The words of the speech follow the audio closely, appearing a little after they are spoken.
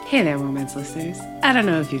Hey there, Romance listeners. I don't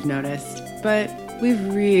know if you've noticed, but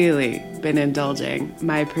we've really been indulging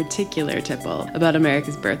my particular tipple about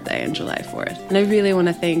America's birthday on July 4th. And I really want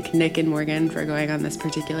to thank Nick and Morgan for going on this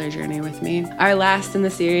particular journey with me. Our last in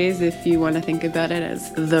the series, if you want to think about it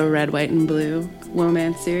as the Red, White, and Blue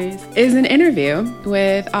romance series, is an interview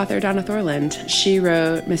with author Donna Thorland. She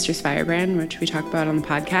wrote Mistress Firebrand, which we talk about on the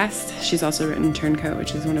podcast. She's also written Turncoat,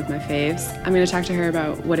 which is one of my faves. I'm going to talk to her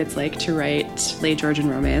about what it's like to write late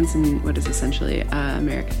Georgian romance and what is essentially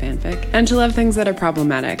American fanfic, and to love things that are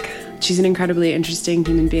problematic. She's an incredibly interesting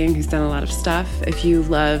human being who's done a lot of stuff. If you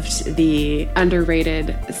loved the underrated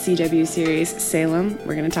CW series Salem,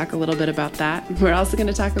 we're going to talk a little bit about that. We're also going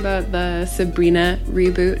to talk about the Sabrina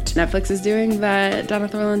reboot Netflix is doing that Donna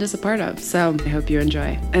Thorland is a part of. So I hope you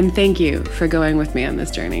enjoy. And thank you for going with me on this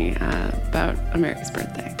journey about America's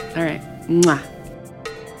birthday. All right. Mwah.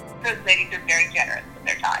 Those ladies are very generous with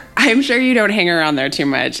their time. I'm sure you don't hang around there too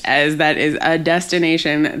much, as that is a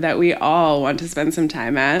destination that we all want to spend some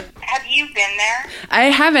time at. Have you been there? I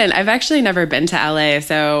haven't. I've actually never been to LA,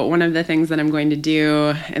 so one of the things that I'm going to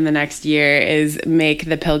do in the next year is make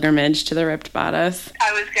the pilgrimage to the Ripped Bodice.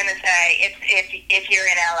 I was going to say, if you're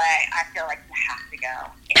in LA, I feel like you have to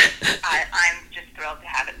go. I'm just thrilled to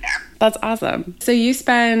have it there. That's awesome. So you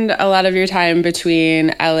spend a lot of your time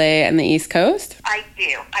between LA and the East Coast? I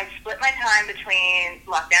do. I split my time between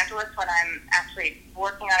Los Angeles when I'm actually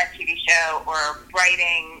working on a TV show or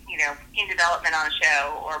writing, in development on a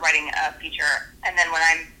show or writing a feature. And then when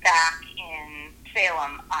I'm back in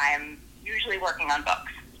Salem, I'm usually working on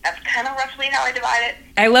books. That's kind of roughly how I divide it.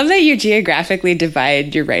 I love that you geographically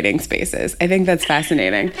divide your writing spaces. I think that's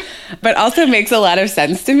fascinating, but also makes a lot of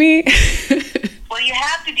sense to me. Well, you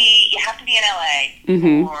have to be in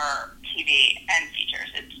LA for TV and features.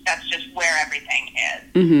 That's just where everything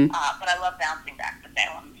is. But I love bouncing back to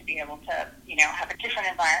Salem to be able to, have a different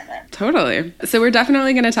environment. Totally. So we're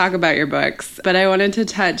definitely going to talk about your books, but I wanted to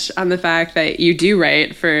touch on the fact that you do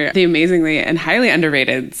write for the amazingly and highly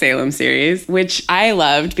underrated Salem series, which I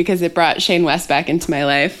loved because it brought Shane West back into my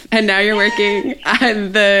life. And now you're working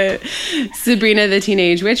on the Sabrina the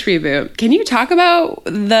Teenage Witch reboot. Can you talk about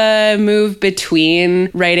the move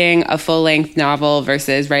between writing a full-length novel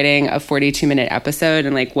versus writing a 42-minute episode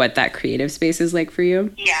and like what that creative space is like for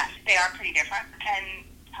you? Yes, they are pretty different. And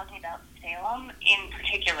talking about Salem in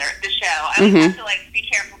particular, the show, I would have to be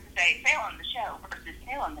careful to say Salem the show versus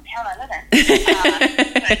Salem the town I live in.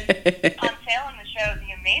 But on Salem the show,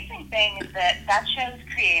 the amazing thing is that show's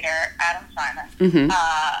creator, Adam Simon,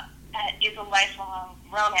 is a lifelong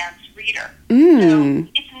romance reader. So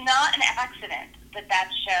it's not an accident that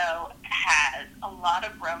show has a lot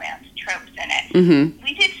of romance tropes in it.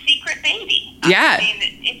 We did Secret Baby. Yeah. I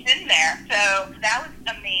mean, it's in there. So that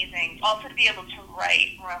was amazing. Also to be able to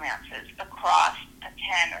write romances across a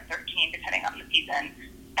 10 or 13, depending on the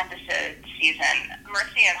episode season.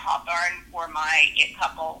 Mercy and Hawthorne were my it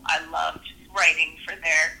couple. I loved writing for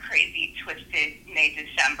their crazy, twisted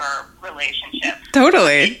May-December relationship.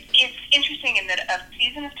 Totally. It's interesting in that a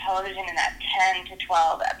season of television in that 10 to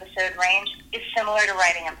 12 episode range is similar to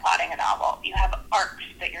writing and plotting a novel. You have arcs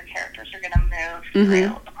that your characters are going to move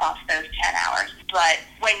through across those 10 hours. But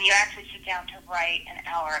when you actually sit down to write an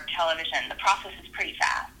hour of television, the process is pretty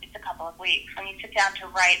fast. It's a couple of weeks. When you sit down to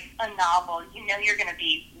write a novel, you're going to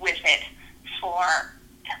be with it for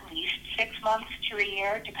at least 6 months to a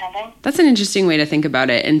year, depending. That's an interesting way to think about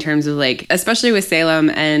it in terms of especially with Salem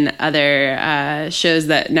and other shows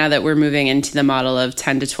that now that we're moving into the model of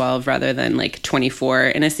 10 to 12 rather than 24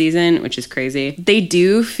 in a season, which is crazy. They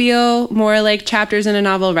do feel more like chapters in a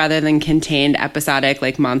novel rather than contained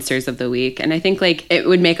episodic monsters of the week. And I think it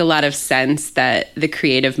would make a lot of sense that the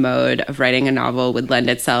creative mode of writing a novel would lend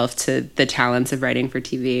itself to the talents of writing for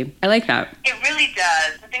TV. I like that. It really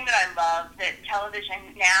does. The thing that I love that television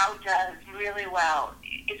now does really well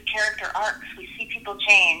is character arcs. We see people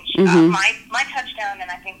change. My touchdown, and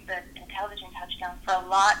I think the television touchdown for a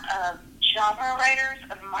lot of genre writers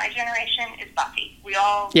of my generation, is Buffy. We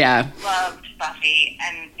all loved Buffy,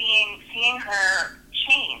 and seeing her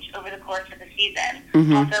change over the course of the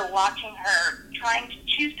season. Also watching her trying to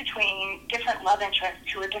choose between different love interests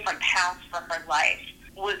to a different path for her life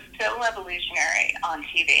was so evolutionary on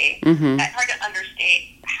TV. It's hard to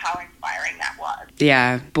understate how inspiring that was.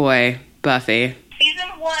 Yeah, boy, Buffy.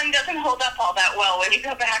 Season 1 doesn't hold up all that well when you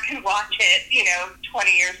go back and watch it,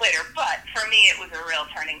 20 years later. But for me, it was a real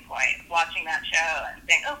turning point, watching that show and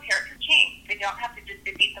saying, oh, characters change. They don't have to just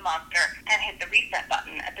defeat the monster and hit the reset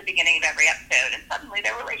button at the beginning of every episode. And suddenly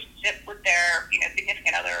their relationship with their,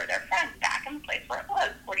 significant other or their friend back in the place where it was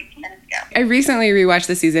 42 minutes ago. I I recently rewatched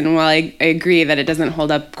the season, and while I agree that it doesn't hold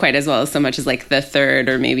up quite as well as so much as like the third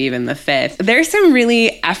or maybe even the fifth, there's some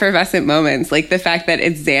really effervescent moments, like the fact that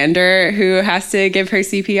it's Xander who has to give her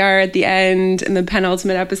CPR at the end in the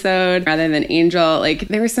penultimate episode rather than Angel. Like,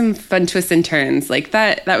 there were some fun twists and turns. Like,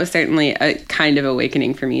 that was certainly a kind of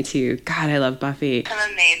awakening for me too. God, I love Buffy. Some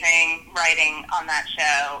amazing writing on that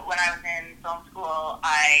show. When I was in film school,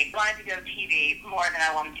 I wanted to go TV more than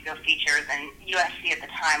I wanted to go features, and USC at the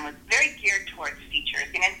time was very geared towards features.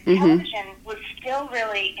 You know, television was still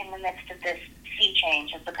really in the midst of this sea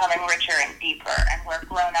change of becoming richer and deeper, and where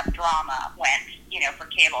grown-up drama went, you know, for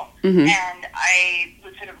cable. And I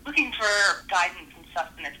was sort of looking for guidance and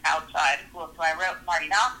sustenance outside of school, so I wrote Marty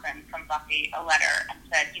Noxon from Buffy a letter and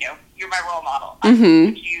said, you know, you're my role model.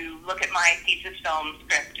 Would you look at my thesis film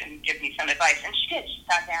script and give me some advice? And she did. She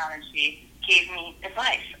sat down and she gave me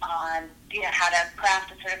advice on, you know, how to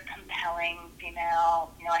craft a sort of compelling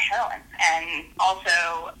female, you know, heroine. And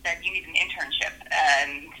also that you need an internship.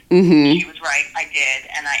 And she was right. I did.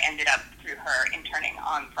 And I ended up, through her, interning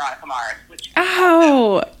on Veronica Mars, which was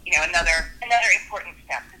also, you know, another important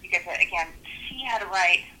step, because you get to, again, see how to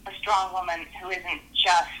write a strong woman who isn't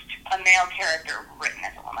just a male character written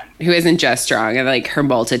as a woman. Who isn't just strong, and like her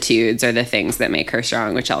multitudes are the things that make her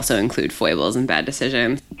strong, which also include foibles and bad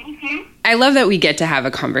decisions. I love that we get to have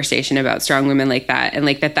a conversation about strong women like that, and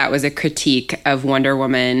like that was a critique of Wonder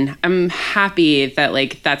Woman. I'm happy that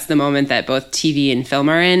like that's the moment that both TV and film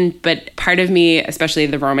are in, but part of me, especially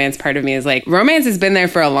the romance part of me, is like, romance has been there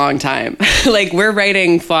for a long time. Like, we're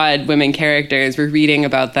writing flawed women characters, we're reading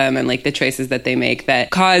about them and like the choices that they make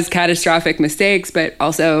that cause catastrophic mistakes, but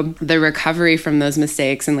also the recovery from those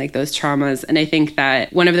mistakes and like those traumas. And I think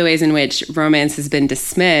that one of the ways in which romance has been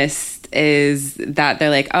dismissed is that they're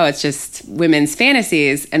like, oh, it's just women's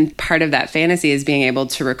fantasies. And part of that fantasy is being able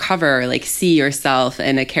to recover, like see yourself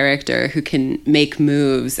in a character who can make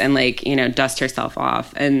moves and like, you know, dust herself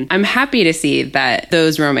off. And I'm happy to see that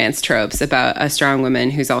those romance tropes about a strong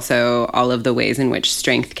woman who's also all of the ways in which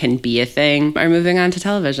strength can be a thing are moving on to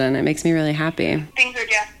television. It makes me really happy. Things are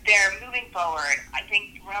just, they're moving forward. I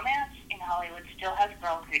think romance in Hollywood still has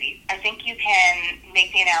girl cooties. I think you can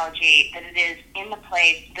make the analogy that it is in the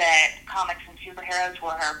place that comics and superheroes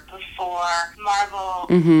were before Marvel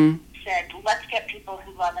said, let's get people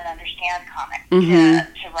who love and understand comics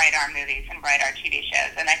to write our movies and write our TV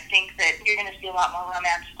shows. And I think that you're going to see a lot more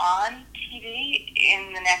romance on TV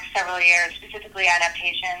in the next several years, specifically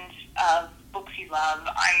adaptations of books you love.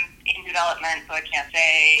 I'm in development, so I can't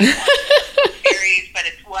say series, but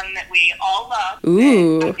it's one that we all love.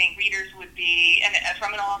 And I think readers would be, and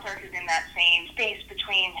from an author who's in that same space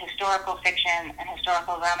between historical fiction and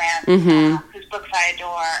historical romance, whose books I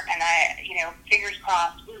adore, and I, you know, fingers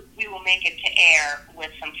crossed, we will make it to air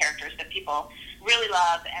with some characters that people really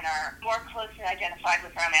love and are more closely identified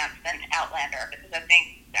with romance than Outlander, because I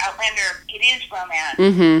think Outlander, it is romance,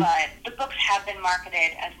 but the books have been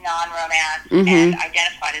marketed as non-romance and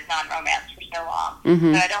identified as non-romance for so long.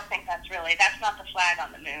 So I don't think that's not the flag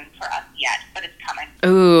on the moon for us yet, but it's coming.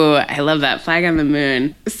 Ooh, I love that, flag on the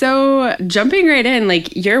moon. So jumping right in,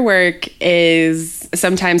 like, your work is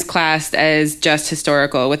sometimes classed as just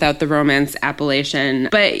historical without the romance appellation,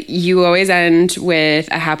 but you always end with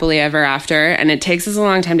a happily ever after, and it takes us a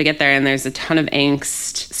long time to get there, and there's a ton of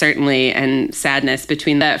angst, certainly, and sadness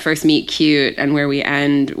between that first meet cute and where we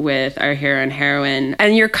end with our hero and heroine.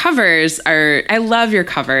 And your covers are, I love your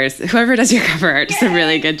covers. Whoever does your cover art does a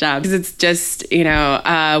really good job, because it's just, you know,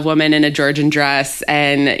 a woman in a Georgian dress,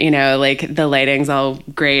 and, you know, like, the lighting's all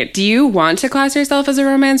great. Do you want to class yourself as a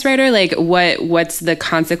romance writer? Like, what's the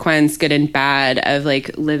consequence, good and bad, of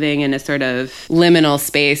like living in a sort of liminal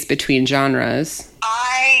space between genres?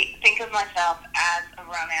 I think of myself as a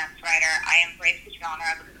romance writer. I embrace the genre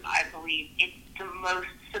because I believe it's the most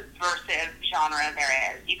subversive genre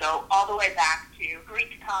there is. You go all the way back to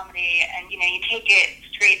Greek comedy, and, you know, you take it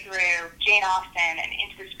straight through Jane Austen and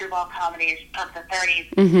into the screwball comedies of the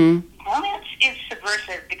 30s. Romance is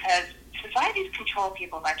subversive because societies control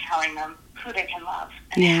people by telling them who they can love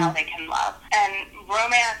and how they can love. And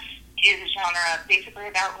romance is a genre basically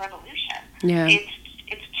about revolution.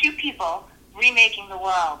 It's two people remaking the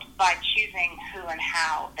world by choosing who and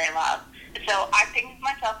how they love. So I think of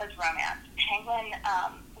myself as romance. Penguin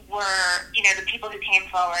were, you know, the people who came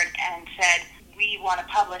forward and said, we want to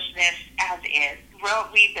publish this as is.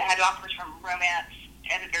 We had offers from romance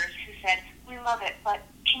editors who said, we love it, but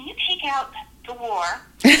can you take out the war,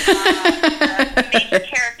 the major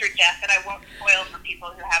character death that I won't spoil for people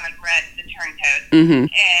who haven't read The Turncoat,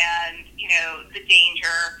 and, you know, the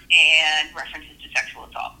danger and references to sexual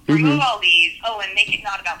assault. Remove all these, and make it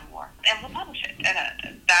not about the war, and we'll publish it.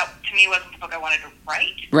 And that, to me, me wasn't the book I wanted to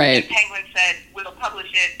write. Right. And Penguin said, we'll publish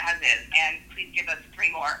it as is, and please give us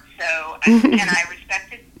 3 more. So, and I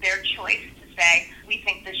respected their choice to say, we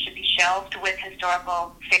think this should be shelved with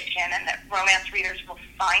historical fiction and that romance readers will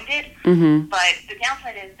find it. Mm-hmm. But the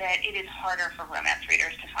downside is that it is harder for romance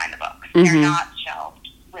readers to find the books. Mm-hmm. They're not shelved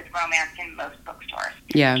with romance in most bookstores.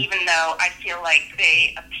 Yeah. Even though I feel like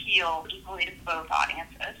they appeal equally to both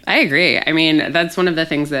audiences. I agree. I mean, that's one of the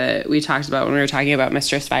things that we talked about when we were talking about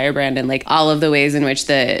Mistress Firebrand, and like all of the ways in which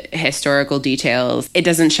the historical details, it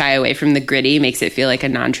doesn't shy away from the gritty, makes it feel like a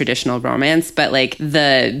non-traditional romance, but like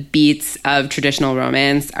the beats of traditional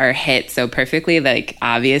romance are hit so perfectly, like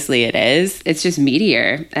obviously it is. It's just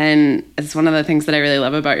meatier. And it's one of the things that I really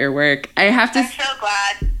love about your work. I'm so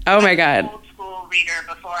glad. Oh my God. Reader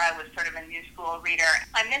before I was sort of a new school reader.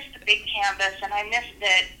 I missed the big canvas, and I missed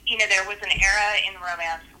that, there was an era in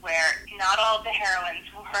romance where not all of the heroines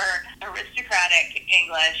were aristocratic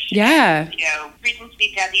English. Yeah. And,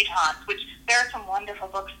 Regency debutantes, which there are some wonderful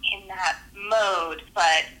books in that mode,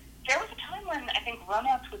 but there was a time when I think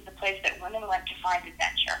romance was the place that women went to find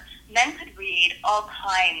adventure. Men could read all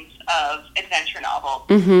kinds of adventure novels.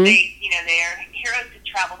 Mm-hmm. Their heroes could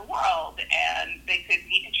travel the world, and they could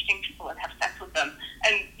meet interesting people and have sex with them.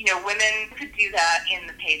 And, women could do that in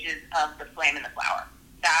the pages of The Flame and the Flower.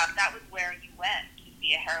 That was where you went to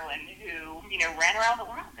see a heroine who, ran around the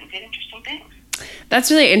world and did interesting things. That's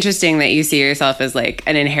really interesting that you see yourself as like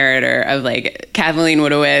an inheritor of like Kathleen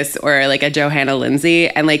Woodiwiss or like a Johanna Lindsey.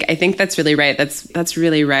 And like, I think that's really right. That's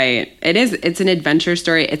really right. It's an adventure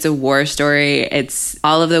story. It's a war story. It's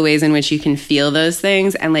all of the ways in which you can feel those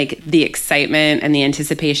things, and like the excitement and the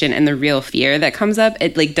anticipation and the real fear that comes up.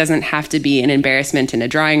 It like doesn't have to be an embarrassment in a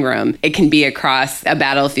drawing room. It can be across a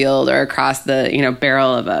battlefield or across the,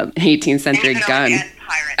 barrel of a 18th century gun.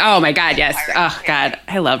 Oh my God, yes. Oh God,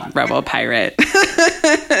 I love Rebel Pirate. I'm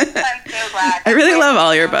so glad. I really love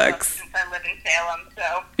all your books. Since I live in Salem,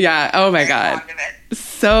 so yeah. Oh my God.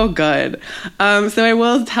 So good. So I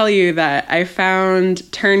will tell you that I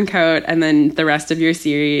found Turncoat and then the rest of your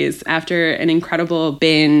series after an incredible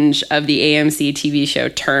binge of the AMC TV show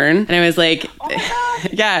Turn. And I was like,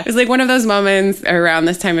 yeah, it was like one of those moments around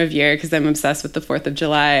this time of year, because I'm obsessed with the 4th of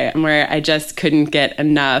July, where I just couldn't get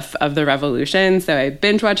enough of the revolution. So I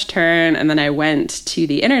binge watched Turn, and then I went to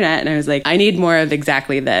the internet and I was like, I need more of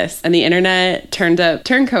exactly this. And the internet turned up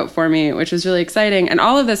Turncoat for me, which was really exciting. And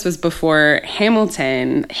all of this was before Hamilton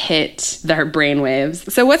hit their brainwaves.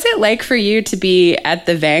 So what's it like for you to be at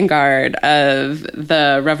the vanguard of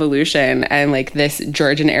the revolution and like this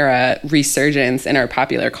Georgian era resurgence in our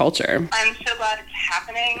popular culture? I'm so glad it's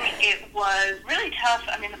happening. It was really tough.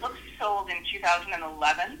 I mean, the book sold in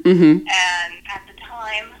 2011, mm-hmm. and at the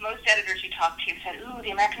time, most editors you talked to said, ooh,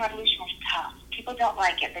 the American Revolution was tough. People don't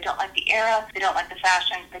like it. They don't like the era. They don't like the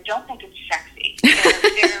fashions. They don't think it's sexy.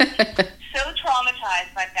 They're so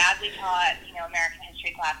traumatized by badly taught, American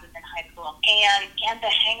history classes in high school, and the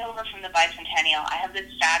hangover from the bicentennial. I have this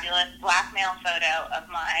fabulous black male photo of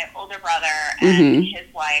my older brother and his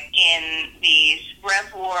wife in these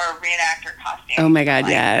Rev War reenactor costumes. Oh my God,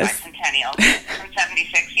 yes. Bicentennial from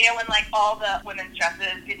 '76. When like all the women's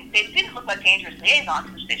dresses didn't look like dangerous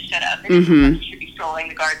liaisons, which they should have. They didn't look like they should be strolling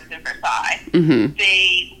the gardens in Versailles. Mm-hmm.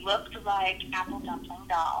 They looked like apple dumpling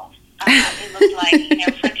dolls. They looked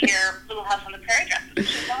like, frontier Little House on the Prairie dresses,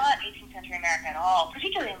 which is not 18th century America at all,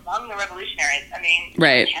 particularly among the revolutionaries. I mean,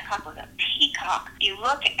 right. Hancock was a peacock. You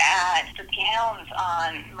look at the gowns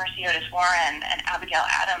on Mercy Otis Warren and Abigail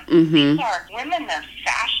Adams. Mm-hmm. These are women of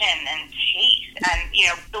fashion and taste, and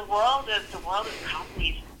the world of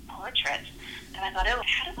Copley's portraits. And I thought,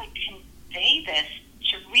 how do I convey this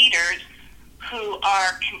to readers who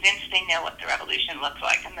are convinced they know what the revolution looks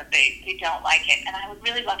like and that they don't like it? And I was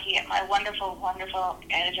really lucky at my wonderful, wonderful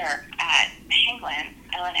editor at Penguin,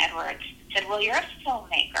 Ellen Edwards, said, well, you're a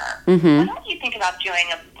filmmaker. Mm-hmm. Why don't you think about doing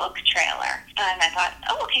a book trailer? And I thought,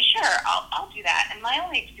 okay, sure, I'll do that. And my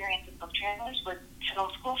only experience with book trailers was film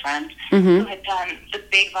school friends who had done the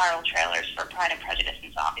big viral trailers for Pride and Prejudice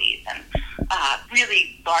and Zombies and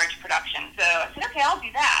really large productions. So I said, okay, I'll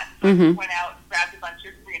do that. So I went out, grabbed a bunch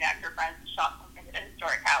of reenactor friends, shot something at a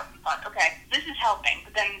historic house, and thought, okay, this is helping.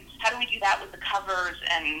 But then how do we do that with the covers?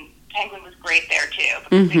 And Penguin was great there too,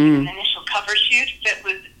 because they did an initial cover shoot that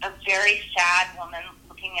was a very sad woman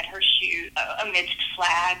looking at her shoes amidst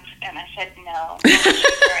flags, and I said no. She's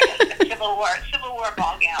wearing a Civil War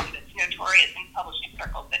ball gown that's notorious in publishing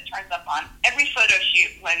circles that turns up on every photo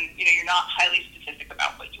shoot when you're not highly specific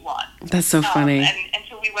about what you want. That's so funny. And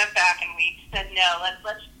so we went back and we said no.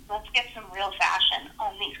 Let's get some real fashion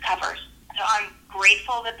on these covers. So I'm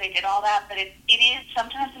grateful that they did all that, but it is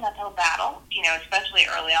sometimes an uphill battle. especially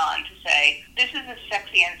early on, to say, this is as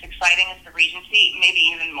sexy and as exciting as the Regency, maybe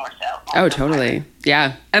even more so. Oh, totally.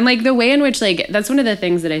 Yeah. And like the way in which, like, that's one of the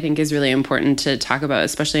things that I think is really important to talk about,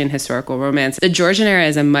 especially in historical romance. The Georgian era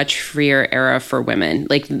is a much freer era for women.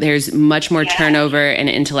 Like there's much more turnover in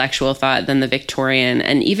intellectual thought than the Victorian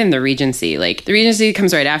and even the Regency. Like the Regency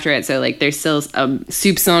comes right after it. So like there's still a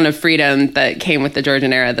soupçon of freedom that came with the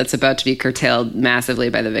Georgian era that's about to be curtailed massively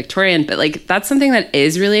by the Victorian. But like that's something that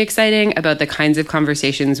is really exciting about the kinds of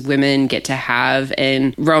conversations women get to have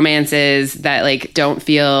in romances that like don't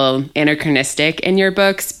feel anachronistic in your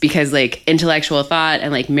books, because like intellectual thought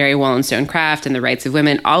and like Mary Wollstonecraft and the rights of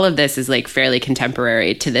women, all of this is like fairly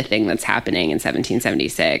contemporary to the thing that's happening in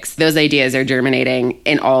 1776. Those ideas are germinating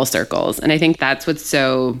in all circles. And I think that's what's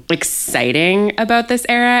so exciting about this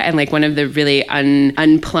era, and like one of the really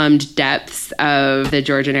unplumbed depths of the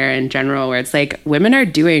Georgian era in general, where it's like women are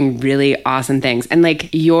doing really awesome things. And like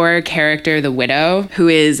your character, the widow, who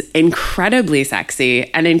is incredibly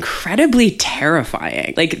sexy and incredibly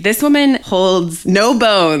terrifying. Like this woman holds no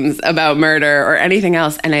bones about murder or anything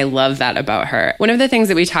else. And I love that about her. One of the things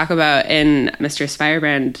that we talk about in Mistress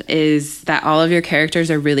Firebrand is that all of your characters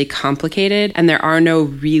are really complicated, and there are no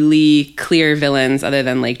really clear villains other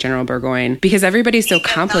than like General Burgoyne, because everybody's so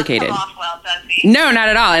complicated. Not come off well, does he? No, not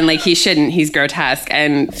at all. And like he shouldn't. He's grotesque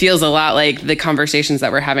and feels a lot like the conversations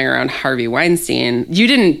that we're having around Harvey Weinstein. You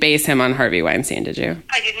didn't base him on Harvey Weinstein, did you?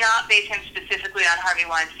 I did not base him specifically on Harvey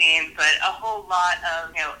Weinstein, but a whole lot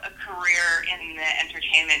of, a career in the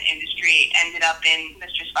entertainment industry ended up in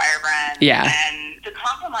Mistress Firebrand. Yeah. And the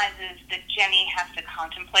compromises that Jenny has to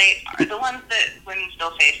contemplate are the ones that women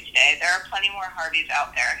still face today. There are plenty more Harveys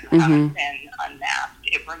out there who haven't been unmasked.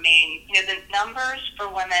 It remains, the numbers for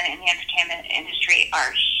women in the entertainment industry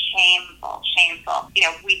are shameful.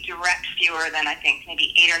 We direct fewer than, I think,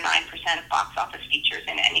 maybe 8 or 9% of box office features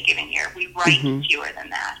in any given year. We write fewer than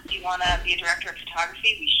that. If you want to be a director of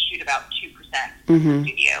photography, we shoot about 2% of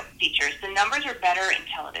studio features. The numbers are better in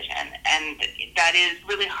television, and that is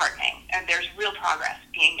really heartening. And there's real progress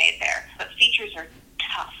being made there. But features are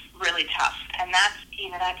tough, really tough. And that's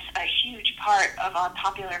a huge part of our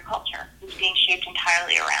popular culture. It's being shaped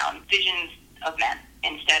entirely around visions of men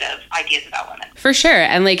instead of ideas about women. For sure.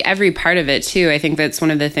 And like every part of it too, I think that's one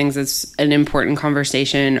of the things that's an important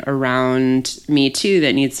conversation around Me Too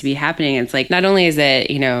that needs to be happening. It's like, not only is it,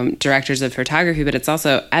 directors of photography, but it's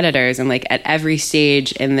also editors. And like at every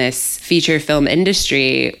stage in this feature film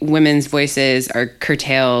industry, women's voices are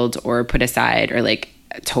curtailed or put aside or like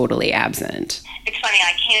totally absent. It's funny,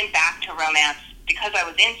 I came back to romance because I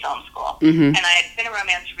was in film school, and I had been a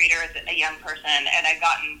romance reader as a young person, and I'd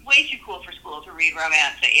gotten way too cool for school to read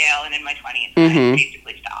romance at Yale and in my 20s, and I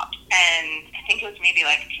basically stopped. And I think it was maybe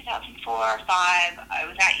like 2004 or 5, I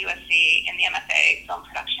was at USC in the MFA film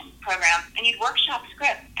production program, and you'd workshop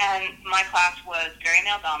script, and my class was very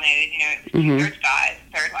male-dominated, it was 2/3 guys,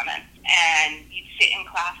 1/3 women, and you'd sit in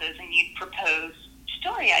classes and you'd propose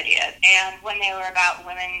story ideas, and when they were about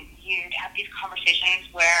women, you'd have these conversations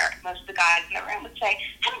where most of the guys in the room would say,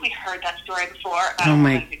 haven't we heard that story before about a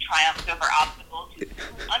woman who triumphs over obstacles, who's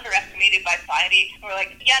underestimated by society? And we're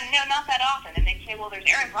like, yeah, no, not that often. And they'd say, well, there's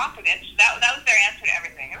Erin Brockovich. That was their answer to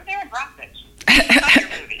everything. There was Erin Brockovich. Your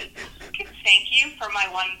movie. Thank you for my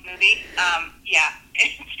one movie. I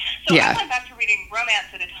went back to reading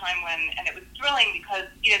romance at a time when, and it was thrilling because,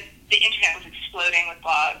 the internet was exploding with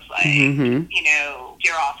blogs like,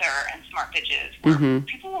 Dear Author and Smart Bitches, where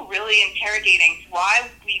people were really interrogating why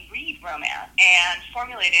we read romance and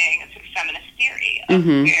formulating a sort of feminist theory of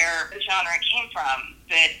where the genre came from.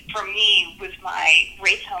 That for me was my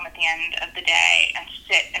race home at the end of the day and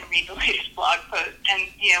sit and read the latest blog post and,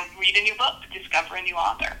 read a new book, discover a new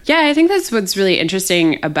author. Yeah, I think that's what's really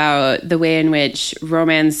interesting about the way in which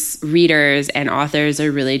romance readers and authors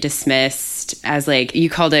are really dismissed as, like, you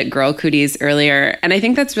called it girl cooties earlier. And I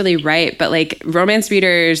think that's really right. But like romance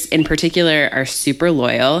readers in particular are super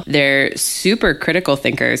loyal. They're super critical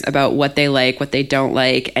thinkers about what they like, what they don't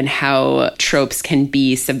like, and how tropes can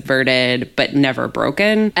be subverted but never broken.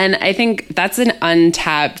 And I think that's an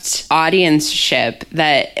untapped audienceship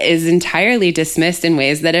that is entirely dismissed in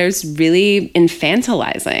ways that is really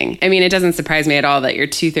infantilizing. I mean, it doesn't surprise me at all that your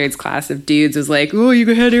 2/3 class of dudes was like, oh, you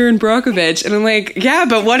had Erin Brockovich. And I'm like, yeah,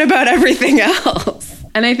 but what about everything else?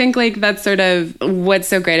 And I think like that's sort of what's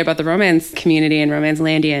so great about the romance community and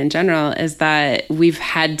Romancelandia in general is that we've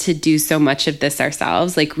had to do so much of this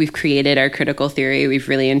ourselves. Like we've created our critical theory. We've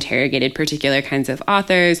really interrogated particular kinds of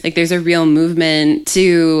authors. Like there's a real movement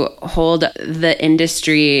to hold the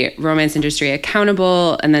industry, romance industry,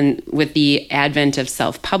 accountable. And then with the advent of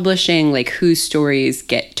self-publishing, like whose stories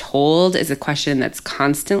get told is a question that's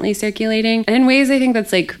constantly circulating. And in ways I think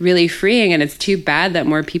that's like really freeing. And it's too bad that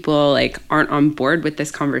more people like aren't on board with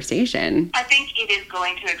this conversation. I think it is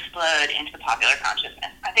going to explode into the popular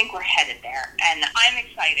consciousness. I think we're headed there. And I'm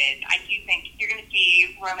excited. I do think you're going to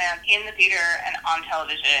see romance in the theater and on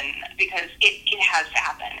television because it has to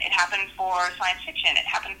happen. It happened for science fiction. It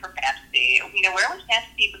happened for fantasy. You know, where was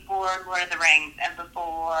fantasy before Lord of the Rings and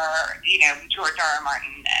before, you know, George R.R.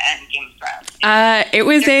 Martin and Game of Thrones? It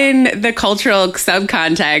was in the cultural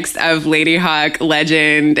subcontext of Ladyhawke,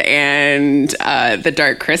 Legend, and The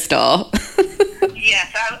Dark Crystal.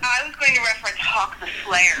 Yes, I was going to reference Hawk the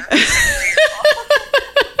Slayer.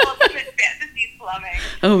 Ultimate fantasy plumbing.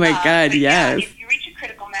 Oh my God, yes. Yeah, if you reach a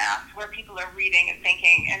critical mass where people are reading and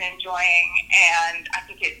thinking and enjoying, and I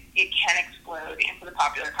think it can explode into the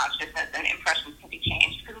popular consciousness and impressions can be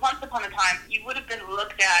changed. Because once upon a time, you would have been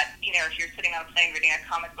looked at, you know, if you're sitting on a plane reading a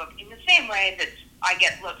comic book in the same way that I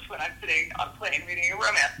get looks when I'm sitting on a plane reading a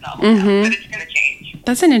romance novel now, but it's going to change.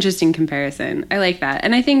 That's an interesting comparison. I like that.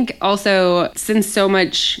 And I think also, since so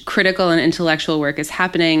much critical and intellectual work is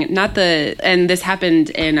happening, and this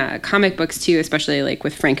happened in comic books too, especially like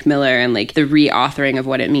with Frank Miller and like the reauthoring of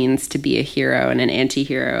what it means to be a hero and an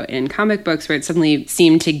anti-hero in comic books, where it suddenly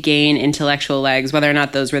seemed to gain intellectual legs. Whether or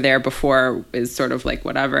not those were there before is sort of like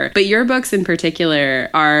whatever. But your books in particular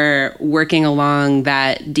are working along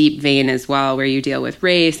that deep vein as well, where you deal with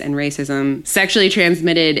race and racism, sexually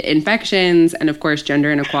transmitted infections, and of course,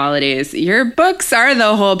 gender inequalities. Your books are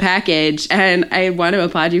the whole package, and I want to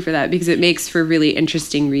applaud you for that because it makes for really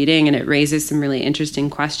interesting reading and it raises some really interesting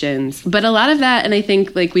questions. But a lot of that, and I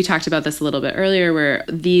think like we talked about this a little bit earlier, where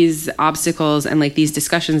these obstacles and like these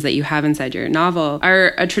discussions that you have inside your novel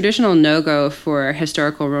are a traditional no-go for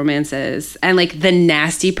historical romances, and like the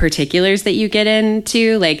nasty particulars that you get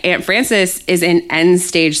into. Like Aunt Frances is in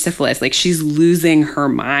end-stage syphilis, like she's losing her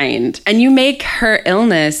mind, and you make her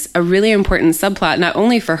illness a really important subplot, not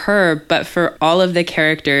only for her, but for all of the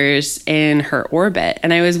characters in her orbit.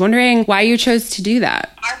 And I was wondering why you chose to do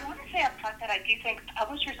that. I want to say up front that I do think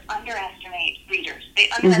publishers underestimate readers. They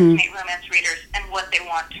underestimate romance readers and what they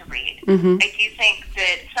want to read. I do think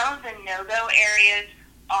that some of the no-go areas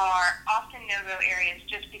are often no-go areas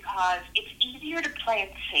just because it's easier to play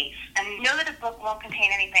it safe and know that a book won't contain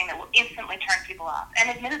anything that will instantly turn people off. And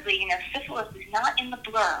admittedly, you know, syphilis is not in the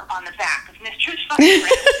blurb on the back of Mistress fucking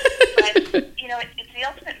but, you know, it's the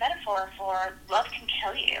ultimate metaphor for love can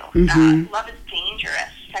kill you. Love is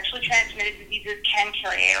dangerous. Sexually transmitted diseases can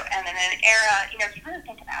kill you. And in an era, you know, if you really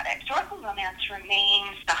think about it, historical romance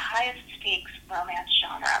remains the highest stakes romance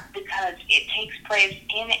genre because it takes place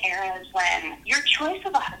in eras when your choice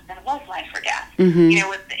of a husband was life or death. You know,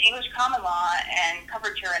 with the English common law and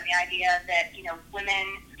coverture and the idea that, you know,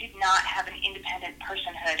 women did not have an independent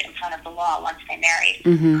personhood in front of the law once they married.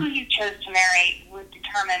 Who you chose to marry would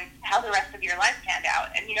determine how the rest of your life panned out.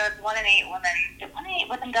 And, you know, it's 1 in 8 women. Did 1 in 8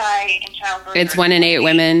 women die in childbirth? It's 1 in 8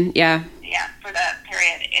 women, yeah. Yeah, for the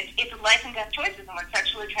period. It's life and death choices, and when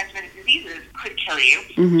sexually transmitted diseases could kill you,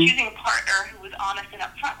 choosing a partner who was honest and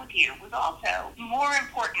upfront with you was also more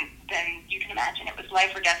important than you can imagine. It was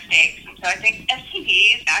life or death stakes. And so I think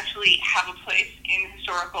STDs actually have a place in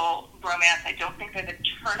historical romance. I don't think they're the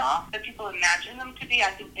turnoff that people imagine them to be.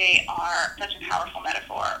 I think they are such a powerful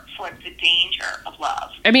metaphor for the danger of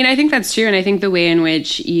love. I mean, I think that's true. And I think the way in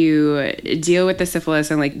which you deal with the syphilis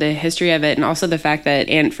and like the history of it, and also the fact that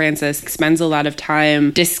Aunt Frances spends a lot of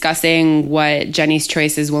time discussing what Jenny's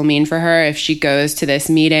choices will mean for her if she goes to this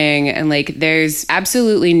meeting. And like, there's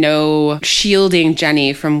absolutely no shielding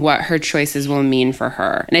Jenny from what her choices will mean for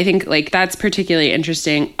her. And I think like that's particularly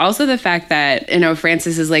interesting. Also the fact that, you know,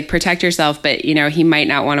 Frances is like, protect yourself, but you know, he might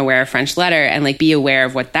not want to wear a French letter, and like be aware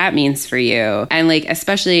of what that means for you. And like,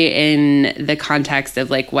 especially in the context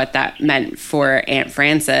of like what that meant for Aunt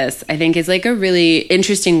Frances, I think is like a really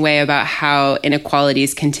interesting way about how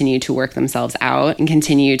inequalities continue to work themselves out and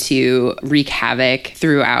continue to wreak havoc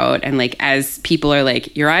throughout. And like, as people are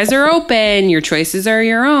like, your eyes are open, your choices are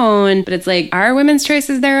your own, but it's like, are women's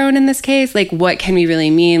choices their own in this case? Like, what can we really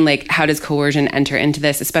mean? Like, how does coercion enter into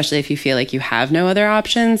this, especially if you feel like you have no other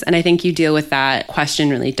options. And I think you deal with that question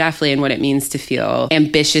really deftly and what it means to feel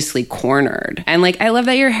ambitiously cornered. And like, I love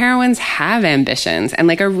that your heroines have ambitions and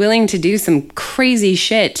like are willing to do some crazy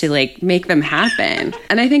shit to like make them happen.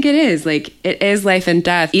 And I think it is life and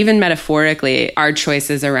death. Even metaphorically, our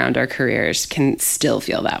choices around our careers can still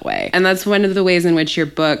feel that way. And that's one of the ways in which your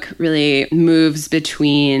book really moves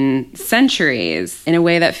between centuries in a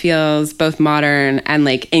way that feels both modern and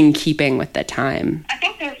like in keeping with the time. I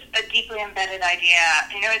think there's a deeply embedded idea.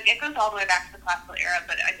 It goes all the way back to the classical era,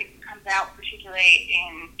 but I think it comes out particularly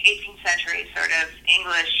in 18th century sort of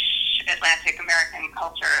English Atlantic American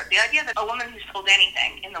culture. The idea that a woman who sold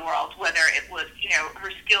anything in the world, whether it was,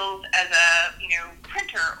 her skills as a,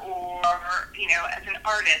 printer or, as an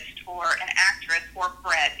artist or an actress or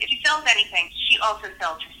bread, if she sells anything, she also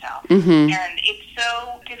sells herself. Mm-hmm. And it's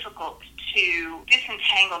so difficult to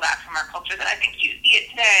disentangle that from our culture that I think you see it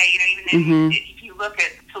today, even if you look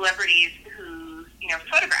at celebrities whose,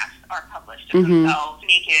 photographs are published of themselves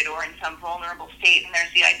naked or in some vulnerable state, and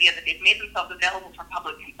there's the idea that they've made themselves available for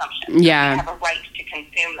public consumption. Yeah. They have a right to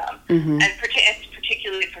consume them. And it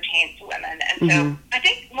particularly pertains to women. And so I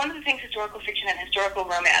think one of the things historical fiction and historical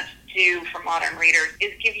romance do for modern readers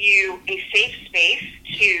is give you a safe space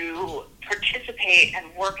to participate and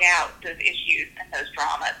work out those issues and those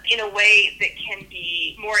dramas in a way that can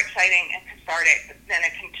be more exciting and cathartic than a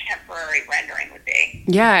contemporary rendering would be.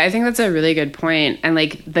 Yeah, I think that's a really good point. And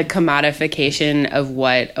like the commodification of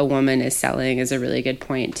what a woman is selling is a really good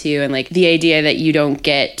point too. And like the idea that you don't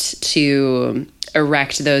get to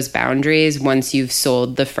erect those boundaries once you've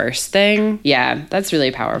sold the first thing. Yeah, that's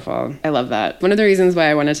really powerful. I love that. One of the reasons why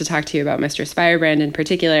I wanted to talk to you about Mistress Firebrand in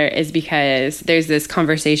particular is because there's this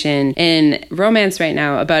conversation in romance right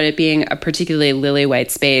now about it being a particularly lily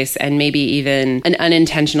white space and maybe even an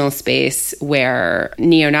unintentional space where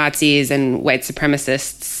neo-Nazis and white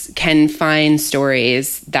supremacists can find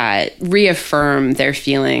stories that reaffirm their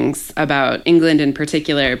feelings about England in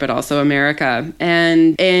particular, but also America.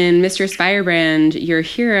 And in Mistress Firebrand, your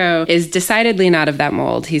hero is decidedly not of that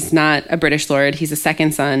mold. He's not a British lord. He's a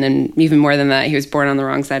second son. And even more than that, he was born on the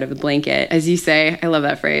wrong side of the blanket. As you say, I love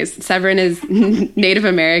that phrase. Severin is Native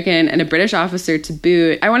American and a British officer to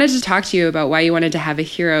boot. I wanted to talk to you about why you wanted to have a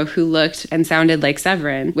hero who looked and sounded like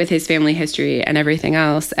Severin with his family history and everything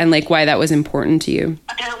else, and like why that was important to you.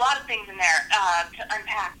 There's a lot of things in there to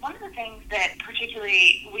unpack. One of the things that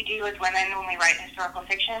particularly we do as women when we write historical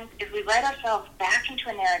fiction is we let ourselves back into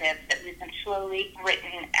a narrative that we've been slowly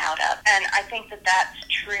written out of. And I think that that's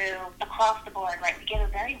true across the board, right? We get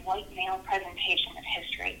a very white male presentation of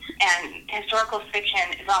history. And historical fiction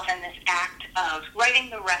is often this act of writing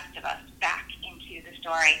the rest of us back into the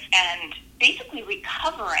story and basically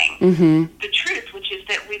recovering the truth, which is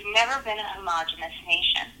that we've never been a homogenous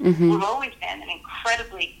nation. We've always been an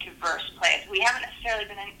incredibly diverse place. We haven't necessarily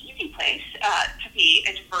been an easy place to be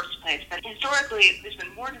a diverse place, but historically there's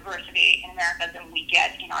been more diversity in America than we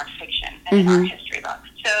get in our fiction and in our history books.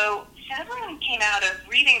 So Severin came out of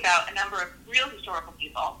reading about a number of real historical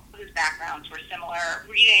people whose backgrounds were similar,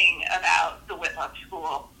 reading about the Whitlock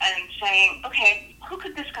School and saying, okay, who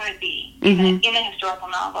could this guy be in a historical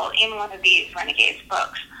novel, in one of these Renegades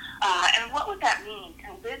books? And what would that mean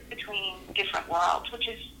to live between different worlds, which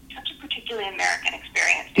is such a particularly American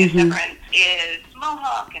experience. Severin is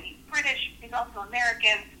Mohawk and he's British, he's also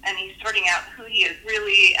American, and he's sorting out who he is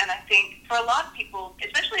really. And I think for a lot of people,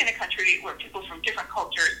 especially in a country where people from different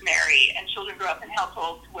cultures marry and children grow up in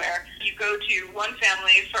households where you go to one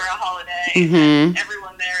family for a holiday and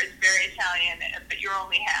everyone there is very Italian, but you're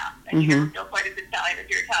only half, and you never feel quite as Italian as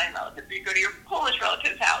your Italian relatives. You go to your Polish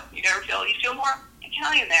relative's house, you feel more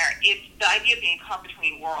Italian there. It's the idea of being caught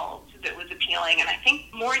between worlds that was appealing, and I think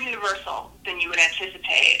more universal than you would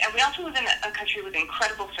anticipate. And we also live in a country with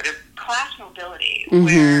incredible sort of class mobility,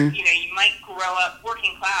 where you might grow up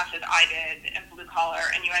working class as I did and blue collar,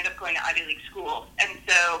 and you end up going to Ivy League schools, and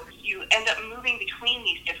so you end up moving between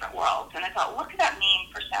these different worlds. And I thought, what could that mean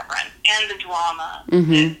for Severin and the drama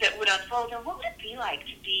that would unfold, and what would it be like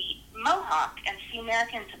to be Mohawk and see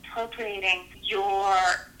Americans appropriating your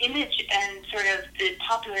image and sort of the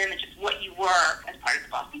popular image of what you were as part of the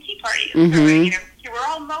Boston Tea Party. So, we're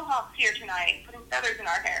all Mohawks here tonight, putting feathers in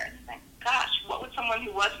our hair. And think, gosh, what would someone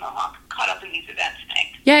who was Mohawk caught up in these events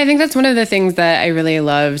think? Yeah, I think that's one of the things that I really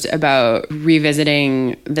loved about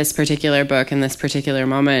revisiting this particular book and this particular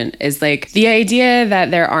moment is like the idea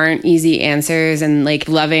that there aren't easy answers and like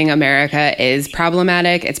loving America is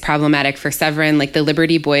problematic. It's problematic for Severin. Like the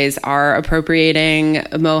Liberty Boys are appropriating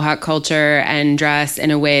Mohawk culture and dress in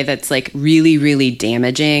a way that's like really, really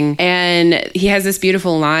damaging. And he has this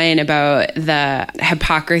beautiful line about the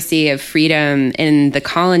hypocrisy of freedom in the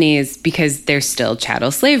colonies because there's still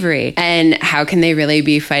chattel slavery. And how can they really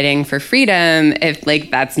be fighting for freedom if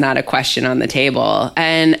like that's not a question on the table?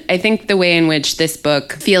 And I think the way in which this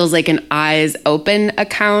book feels like an eyes open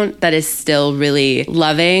account that is still really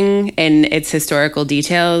loving in its historical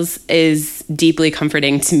details is deeply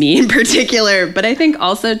comforting to me in particular, but I think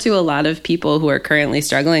also to a lot of people who are currently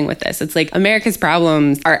struggling with this. It's like America's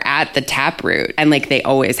problems are at the taproot and like they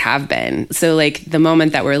always have been. So like the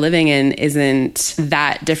moment that we're living in isn't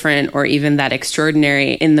that different or even that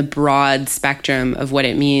extraordinary in the broad spectrum of what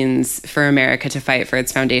it means for America to fight for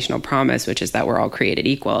its foundational promise, which is that we're all created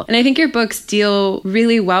equal. And I think your books deal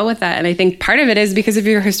really well with that. And I think part of it is because of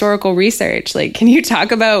your historical research. Like, can you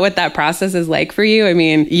talk about what that process is like for you? I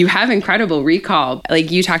mean, you have incredible recall.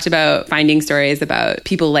 Like you talked about finding stories about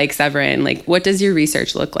people like Severin. Like, what does your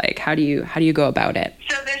research look like? How do you go about it?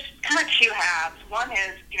 So there's kind of two halves. One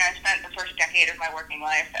is, I spent the first decade of my working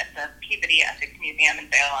life at the Peabody Essex Museum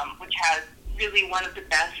in Salem, which has really one of the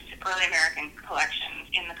best early American collections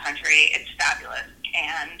in the country. It's fabulous.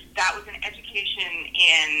 And that was an education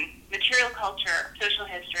in material culture, social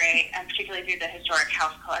history, and particularly through the Historic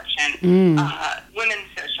House Collection, women's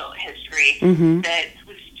social history, that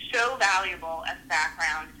was so valuable as a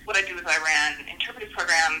background. What I do is I ran interpretive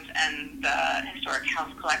programs and the Historic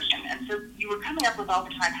House Collection. And so you were coming up with all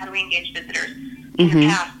the time, how do we engage visitors? In the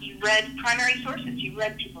past, you read primary sources. You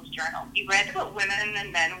read people's journals. You read what women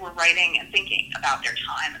and men were writing and thinking about their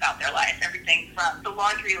time, about their life, everything from the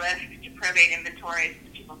laundry list to probate inventories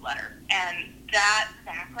to people's letters. And that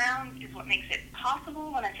background is what makes it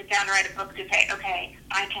possible when I sit down to write a book to say, okay,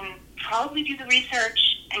 I can probably do the research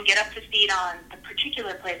and get up to speed on the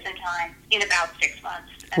particular place and time in about 6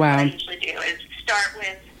 months. And what I usually do is start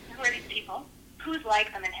with, who are these people? Who's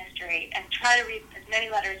like them in history? And try to read as many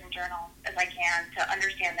letters and journals as I can to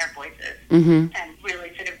understand their voices and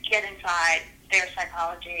really sort of get inside their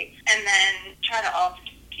psychology. And then try to also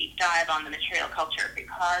deep dive on the material culture,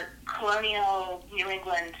 because colonial New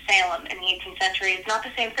England, Salem in the 18th century is not the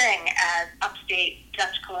same thing as upstate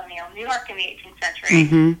Dutch colonial New York in the 18th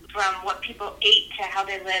century. From what people ate to how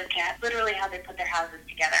they lived to literally how they put their houses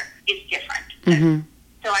together is different.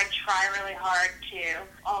 So I try really hard to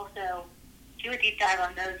also do a deep dive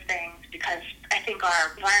on those things, because I think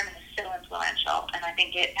our environment is so influential, and I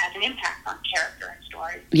think it has an impact on character and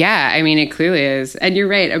stories. Yeah, I mean, it clearly is. And you're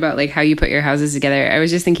right about like how you put your houses together. I was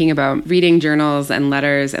just thinking about reading journals and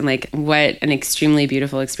letters and like what an extremely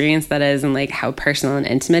beautiful experience that is, and like how personal and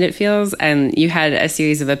intimate it feels. And you had a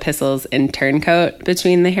series of epistles in turncoat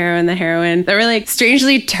between the hero and the heroine that were like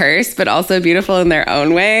strangely terse, but also beautiful in their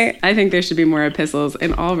own way. I think there should be more epistles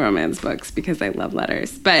in all romance books because I love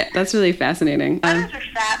letters. But that's really fascinating. Letters are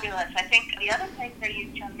fabulous. I think the other place they're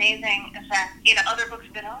used to amazing effect in other books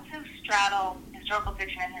that also straddle historical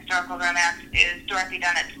fiction and historical romance is Dorothy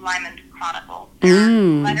Dunnett's Lyman's Chronicle.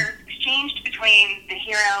 Letters exchanged between the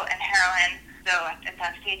hero and heroine, though at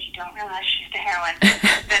that stage you don't realize she's the heroine,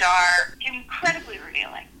 that are incredibly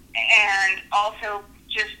revealing and also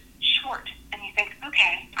just short. And you think,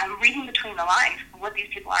 okay, I'm reading between the lines what these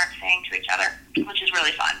people aren't saying to each other, which is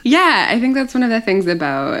really fun. Yeah, I think that's one of the things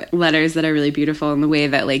about letters that are really beautiful, in the way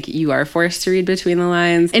that like you are forced to read between the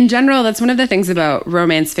lines. In general, that's one of the things about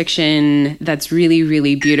romance fiction that's really,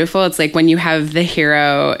 really beautiful. It's like when you have the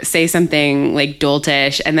hero say something like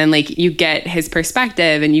doltish, and then like you get his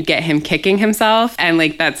perspective and you get him kicking himself. And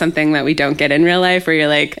like that's something that we don't get in real life, where you're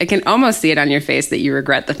like, I can almost see it on your face that you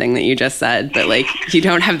regret the thing that you just said, but like you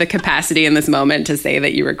don't have the capacity in this moment to say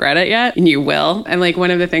that you regret it yet, and you will. And like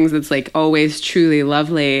one of the things that's like always truly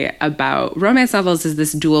lovely about romance novels is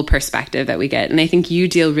this dual perspective that we get. And I think you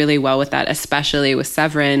deal really well with that, especially with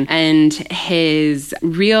Severin and his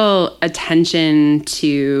real attention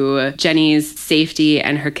to Jenny's safety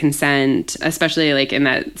and her consent, especially like in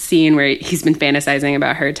that scene where he's been fantasizing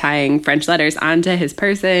about her tying French letters onto his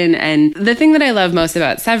person. And the thing that I love most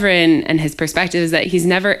about Severin and his perspective is that he's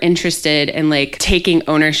never interested in like taking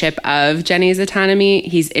ownership of Jenny's autonomy.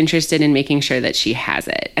 He's interested in making sure that she has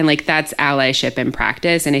it. And like that's allyship in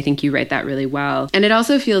practice. And I think you write that really well. And it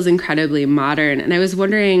also feels incredibly modern. And I was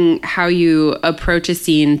wondering how you approach a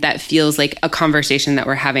scene that feels like a conversation that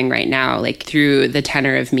we're having right now, like through the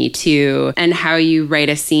tenor of Me Too, and how you write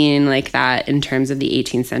a scene like that in terms of the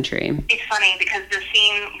 18th century. It's funny because the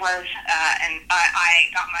scene was, and I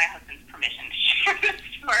got my husband's permission to share this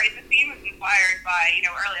story. The scene was inspired by,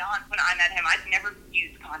 early on when I met him, I'd never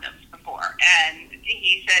used condoms before. And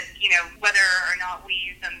he said, whether or not we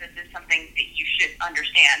use them, this is something that you should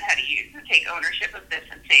understand how to use and take ownership of this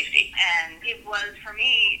and safety. And it was for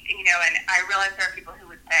me, and I realize there are people who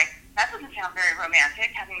would say, that doesn't sound very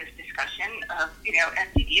romantic, having this discussion of,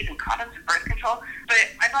 STDs and condoms and birth control. But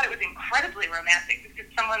I thought it was incredibly romantic because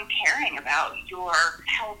it's someone caring about your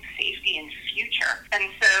health, safety, and future. And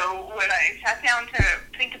so when I sat down to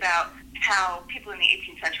think about how people in the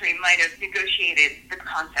 18th century might have negotiated the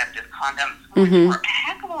concept of condoms, which were a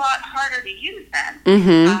heck of a lot harder to use then,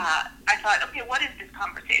 I thought, okay, what is this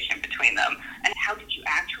conversation between them, and how did you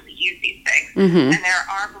actually use these things? And there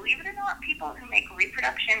are, believe it or not, people who make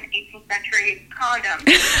reproduction 18th century condoms.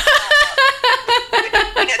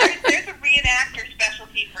 There's a reenactor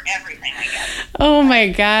specialty for everything, I guess. Oh my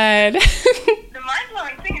God. The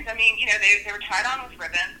mind-blowing thing is, they were tied on with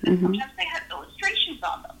ribbons, and sometimes they had illustrations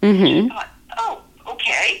on them. And I thought, oh,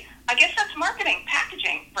 okay, I guess that's marketing,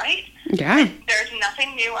 packaging, right? Yeah. There's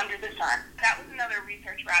nothing new under the sun. That was another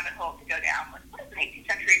research rabbit hole to go down. What does an 18th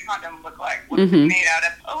century condom look like? What is it made out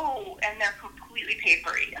of? Oh, and they're completely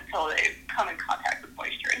papery until they come in contact with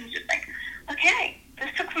moisture. And you just think, okay, this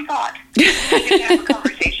took some thought. We need to have a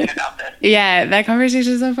conversation about this. Yeah, that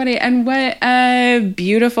conversation is so funny. And what a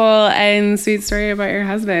beautiful and sweet story about your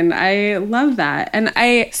husband. I love that. And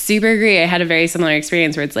I super agree. I had a very similar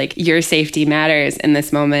experience where it's like, your safety matters in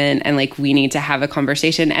this moment. And like, we need to have a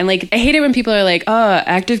conversation. And like, I hate it when people are like, oh,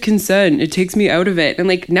 active consent, it takes me out of it. And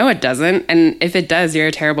like, no, it doesn't. And if it does, you're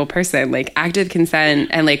a terrible person. Like active consent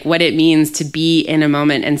and like what it means to be in a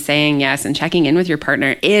moment and saying yes and checking in with your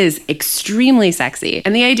partner is extremely sexy.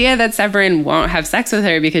 And the idea that Severin won't have sex with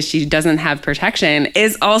her because she doesn't have protection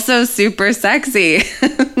is also super sexy.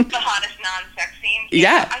 The hottest non-sex scene.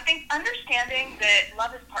 Yeah. I think understanding that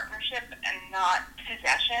love is partnership and not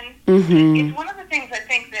possession is one of the things I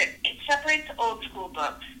think that it separates old school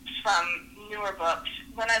books from newer books.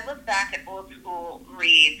 When I look back at old school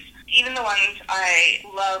reads, even the ones I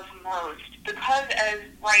love most, because as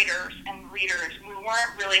writers and readers, we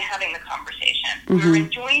weren't really having the conversation. We were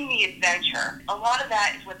enjoying the adventure. A lot of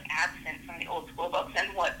that is what's absent from the old school books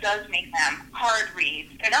and what does make them hard reads.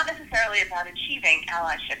 They're not necessarily about achieving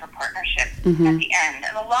allyship or partnership at the end.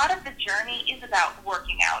 And a lot of the journey is about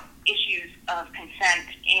working out issues of consent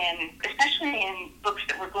especially in books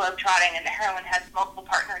that were globetrotting and the heroine has multiple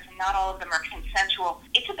partners and not all of them are consensual.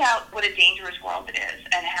 It's about what a dangerous world it is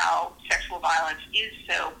and how sexual violence is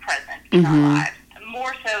so present in our lives.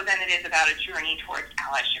 More so than it is about a journey towards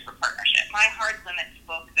allyship or partnership. My Hard Limits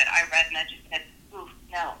book that I read and I just said, ooh,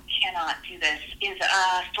 no, cannot do this, is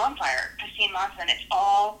Stormfire, Christine Monson. It's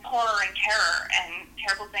all horror and terror and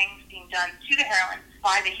terrible things being done to the heroine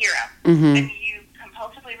by the hero. And you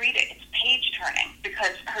compulsively read it. It's page-turning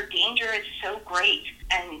because her danger is so great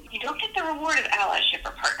and you don't get the reward of allyship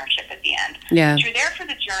or partnership at the end. Yeah. You're there for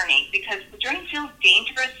the journey because the journey feels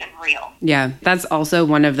dangerous and real. Yeah. That's also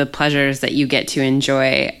one of the pleasures that you get to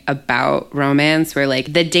enjoy about romance, where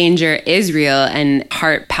like the danger is real and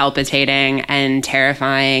heart palpitating and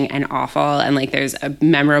terrifying and awful. And like there's a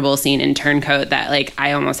memorable scene in Turncoat that like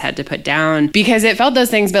I almost had to put down because it felt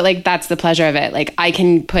those things, but like that's the pleasure of it. Like I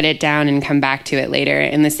can put it down and come back to it later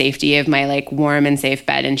in the safety of my like warm and safe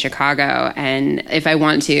bed in Chicago. And if I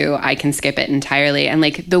want to, I can skip it entirely. And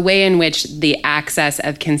like the way in which the access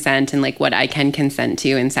of consent and like what I can consent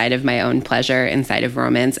to inside of my own pleasure, inside of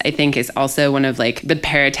romance, I think is also one of like the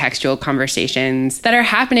paratextual conversations that are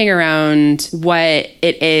happening around what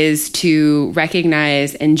it is to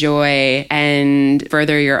recognize, enjoy, and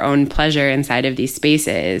further your own pleasure inside of these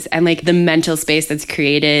spaces. And like the mental space that's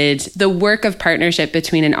created, the work of partnership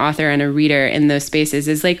between an author and a reader in those spaces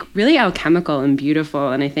is like really alchemical and beautiful.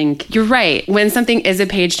 And I think you're right. When something is a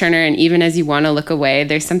page turner, and even as you want to look away,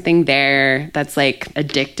 there's something there that's like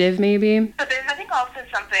addictive, maybe. But there's, I think, also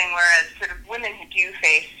something whereas sort of women who do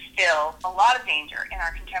face still a lot of danger in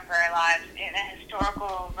our contemporary lives in a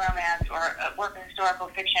historical romance or a work of historical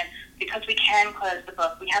fiction, because we can close the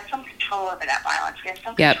book. We have some control over that violence. We have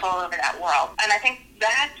some control over that world. And I think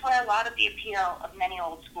that's where a lot of the appeal of many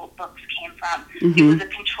old school books came from. It was a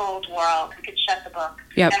controlled world. We could shut the book,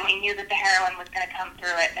 and we knew that the heroine was going to come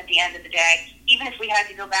through it at the end of the day. Even if we had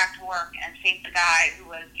to go back to work and face the guy who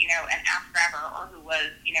was, an ass grabber or who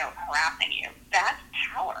was, harassing you, that's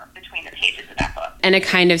power between the pages of that book. And a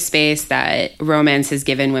kind of space that romance has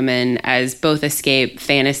given women as both escape,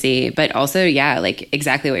 fantasy, but also, like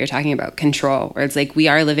exactly what you're talking about, control, where it's like we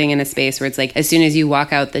are living in a space where it's like as soon as you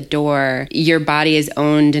walk out the door, your body is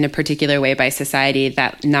owned in a particular way by society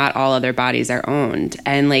that not all other bodies are owned.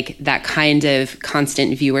 And like that kind of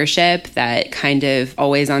constant viewership, that kind of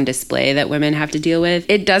always on display that women have to deal with,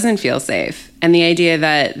 it doesn't feel safe. And the idea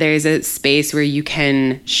that there's a space where you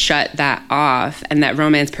can shut that off and that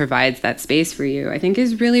romance provides that space for you, I think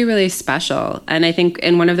is really, really special. And I think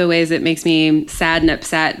in one of the ways it makes me sad and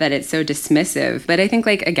upset that it's so dismissive. But I think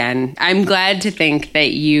again, I'm glad to think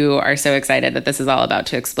that you are so excited that this is all about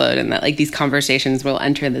to explode and that these conversations will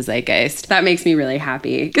enter the zeitgeist. That makes me really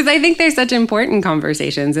happy because I think they're such important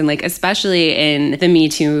conversations. And especially in the Me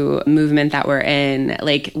Too movement that we're in,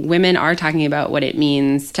 women are talking about what it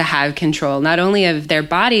means to have control, not only of their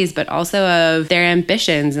bodies, but also of their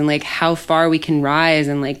ambitions and how far we can rise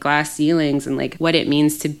and glass ceilings and what it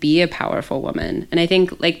means to be a powerful woman. And I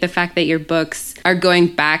think the fact that your books are going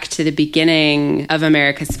back to the beginning of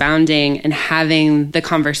America's founding and having the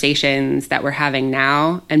conversations that we're having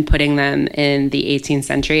now and putting them in the 18th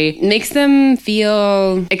century makes them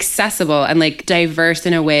feel accessible and diverse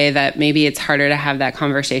in a way that maybe it's harder to have that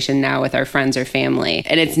conversation now with our friends or family.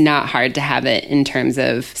 And it's not hard to have it in terms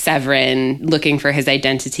of Severin looking for his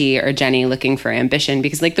identity or Jenny looking for ambition,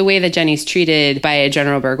 because the way that Jenny's treated by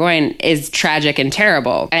General Burgoyne is tragic and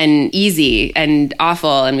terrible and easy and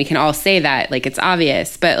awful, and we can all say that it's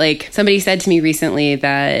obvious. But somebody said to me recently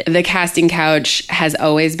that the casting couch has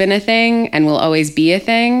always been a thing and will always be a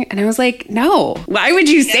thing, and I was like, no, why would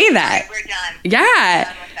you say that? We're done. Yeah. We're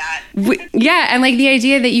done with that. Yeah, and the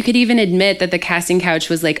idea that you could even admit that the casting couch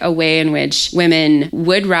was a way in which women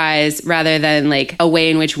would rise rather than a way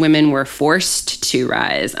in which women were forced to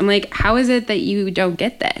rise. I'm how is it that you don't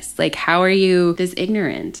get this? How are you this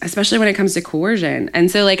ignorant, especially when it comes to coercion? And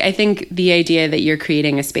so I think the idea that you're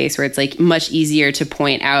creating a space where it's much easier to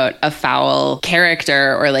point out a foul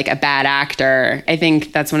character or a bad actor, I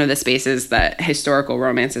think that's one of the spaces that historical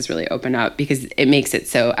romances really open up because it makes it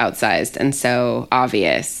so outsized and so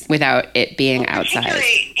obvious without it being outsized.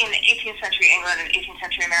 Particularly in 18th century England and 18th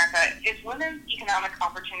century America, if women's economic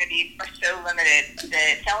opportunities are so limited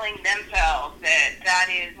that telling themselves that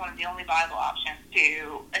is one of the only viable options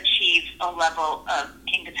to achieve a level of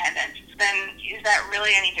independence, then is that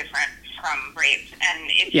really any different from rape? And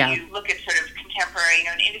if you look at sort of contemporary,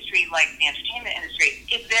 an industry like the entertainment industry,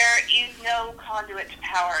 if there is no conduit to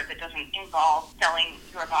power that doesn't involve selling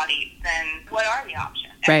your body, then what are the options?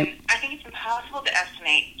 Right. And I think it's impossible to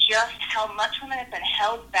estimate just how much women have been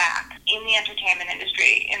held back in the entertainment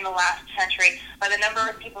industry in the last century by the number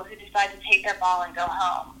of people who decide to take their ball and go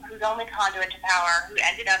home, whose only conduit to power, who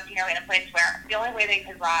ended up, in a place where the only way they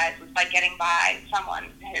could rise was by getting by someone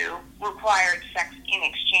who required sex in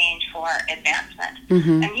exchange for advancement.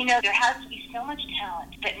 Mm-hmm. And, there has to be so much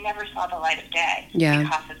talent that never saw the light of day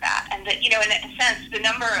because of that. And that, in a sense, the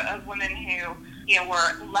number of women who,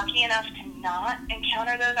 were lucky enough to not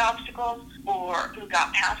encounter those obstacles or who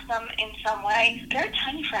got past them in some way, they're a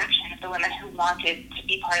tiny fraction of the women who wanted to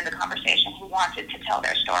be part of the conversation, who wanted to tell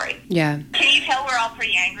their story. Yeah. Can you tell we're all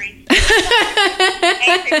pretty angry?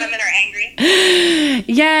 Angry women are angry.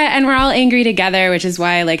 Yeah, and we're all angry together, which is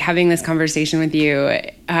why having this conversation with you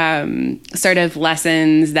sort of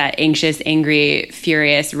lessens that anxious, angry,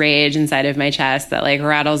 furious rage inside of my chest that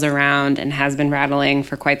rattles around and has been rattling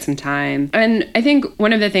for quite some time. And I think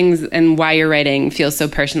one of the things and why your writing feels so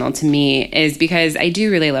personal to me is because I do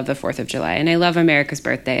really love the 4th of July and I love America's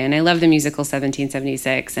Birthday and I love the musical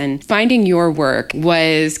 1776, and finding your work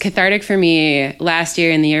was cathartic for me last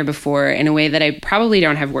year and the year before in a way that I probably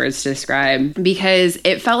don't have words to describe, because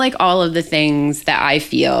it felt like all of the things that I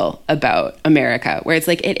feel about America, where it's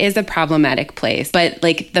it is a problematic place, but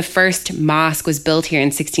the first mosque was built here in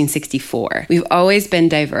 1664. We've always been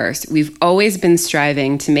diverse. We've always been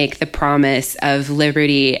striving to make the promise of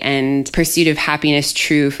liberty and pursuit of happiness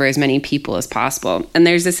true for as many people as possible. And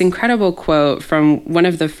there's this incredible quote from one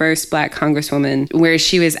of the first Black congresswomen where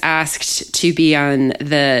she was asked to be on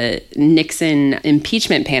the Nixon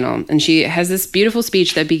impeachment panel. And she has this beautiful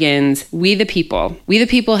speech that begins, "We the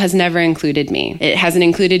people has never included me. It hasn't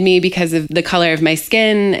included me because of the color of my skin.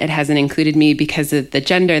 been. It hasn't included me because of the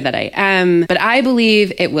gender that I am, but I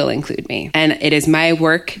believe it will include me. And it is my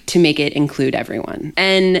work to make it include everyone.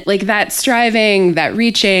 And like that striving, that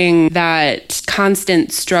reaching, that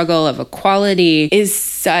constant struggle of equality is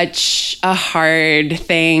such a hard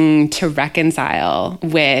thing to reconcile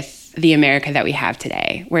with the America that we have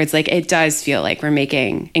today, where it's like, it does feel like we're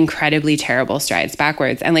making incredibly terrible strides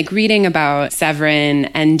backwards. And like reading about Severin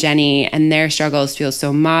and Jenny and their struggles feels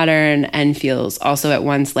so modern and feels also at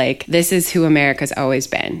once like this is who America's always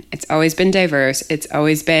been. It's always been diverse. It's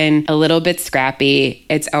always been a little bit scrappy.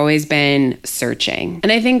 It's always been searching.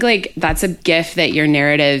 And I think like that's a gift that your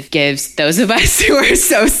narrative gives those of us who are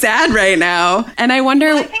so sad right now. And I wonder,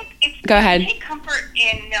 well, I think go ahead. Take comfort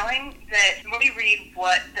in knowing that when we read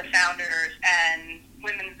what the founders and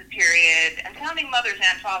women of the period and founding mothers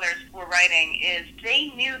and fathers were writing is they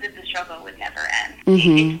knew that the struggle would never end.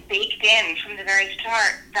 It's baked in from the very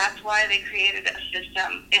start. That's why they created a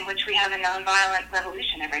system in which we have a nonviolent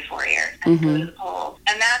revolution every 4 years and go to the polls.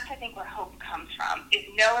 And that's, I think, where hope comes from, is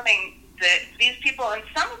knowing that these people, and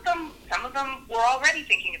some of them were already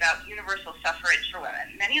thinking about universal suffrage for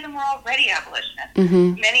women. Many of them were already abolitionists.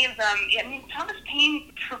 Many of them, I mean, Thomas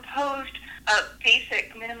Paine proposed a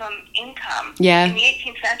basic minimum income in the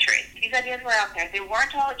 18th century. These ideas were out there. They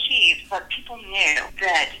weren't all achieved, but people knew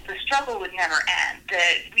that the struggle would never end,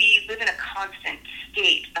 that we live in a constant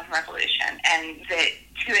state of revolution, and that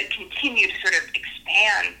to continue to sort of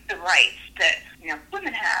expand the rights that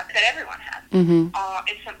women have, that everyone has,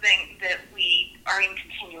 is something that we are in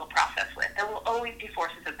continual process with. There will always be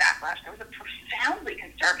forces of backlash. There was a profoundly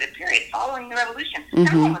conservative period following the revolution.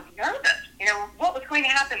 Everyone was nervous. What was going to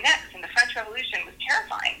happen next? And the French Revolution was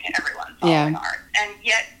terrifying to everyone following art. And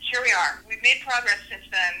yet, here we are. We've made progress since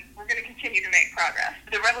then. We're going to continue to make progress.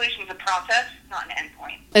 The revolution is a process, not an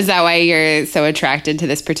endpoint. Is that why you're so attracted to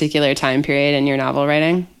this particular time period in your novel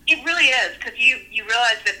writing? It really is, because you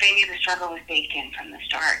realize that they knew the struggle was baked in from the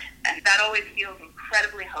start. And that always feels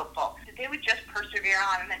incredibly hopeful. That they would just persevere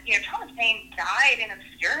on. And then, Thomas Paine died in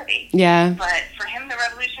obscurity. Yeah. But for him, the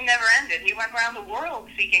revolution never ended. He went around the world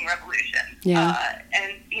seeking revolution. Yeah.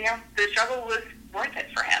 And the struggle was worth it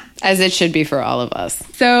for him. As it should be for all of us.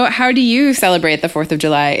 So how do you celebrate the 4th of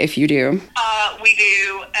July, if you do? We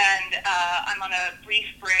do, and I'm on a brief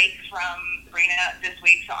break from Sabrina this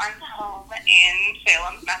week, so I'm home in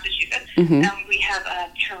Salem, Massachusetts, and we have a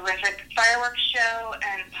terrific fireworks show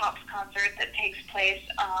and pops concert that takes place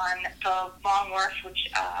on the Long Wharf, which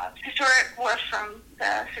historic wharf from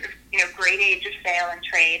the sort of great age of sale and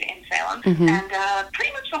trade in Salem, and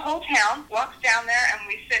pretty much the whole town walks down there, and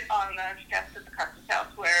we sit on the steps of the Custis House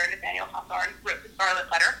where Nathaniel Hawthorne wrote the Scarlet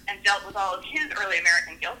Letter and dealt with all of his early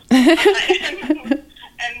American guilt.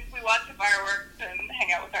 And we watch the fireworks and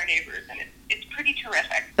hang out with our neighbors, and it's pretty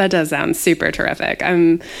terrific. That does sound super terrific.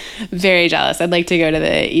 I'm very jealous. I'd like to go to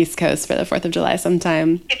the East Coast for the 4th of July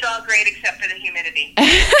sometime. It's all great except for the humidity.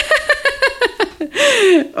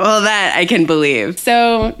 Well, that I can believe.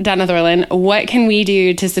 So, Donna Thorlin, what can we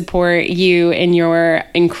do to support you in your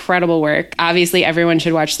incredible work? Obviously, everyone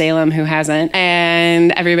should watch Salem who hasn't,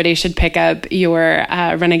 and everybody should pick up your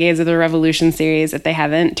Renegades of the Revolution series if they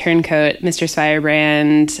haven't. Turncoat, Mistress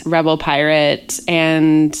Firebrand, Rebel Pirate,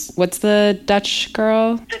 and what's the Dutch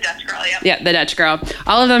Girl? The Dutch Girl, yeah. Yeah, the Dutch Girl.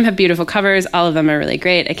 All of them have beautiful covers. All of them are really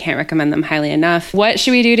great. I can't recommend them highly enough. What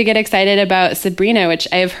should we do to get excited about Sabrina, which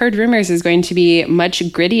I have heard rumors is going to be much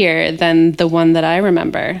grittier than the one that I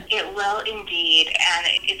remember? It will indeed, and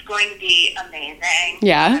it's going to be amazing.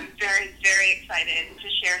 Yeah. I'm very, very excited to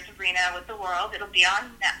share Sabrina with the world. It'll be on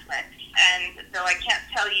Netflix, and though I can't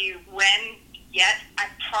tell you when yet, I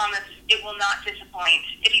promise it will not disappoint.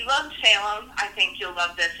 If you loved Salem, I think you'll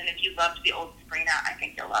love this, and if you loved the old Sabrina, I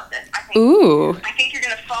think you'll love this. I think you're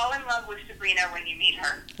going to fall in love with Sabrina when you meet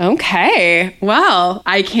her. Okay. Well,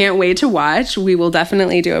 I can't wait to watch. We will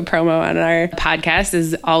definitely do a promo on our podcast,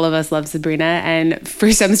 as all of us love Sabrina, and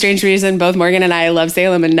for some strange reason, both Morgan and I love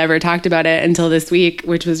Salem and never talked about it until this week,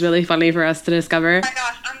 which was really funny for us to discover. Oh my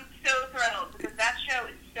gosh, I'm so thrilled, because that show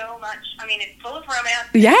is so much, it's full of romance.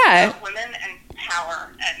 Yeah. About women and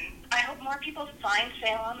power, and I hope more people find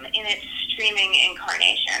Salem in its streaming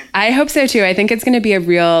incarnation. I hope so too. I think it's going to be a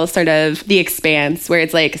real sort of The Expanse, where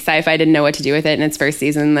it's like Sci-Fi didn't know what to do with it in its first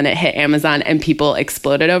season, then it hit Amazon and people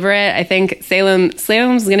exploded over it. I think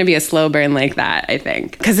Salem's going to be a slow burn like that, I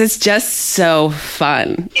think, because it's just so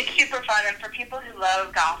fun. It's super fun, and for people who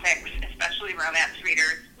love gothics, especially romance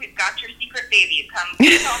readers, we've got your secret baby. Come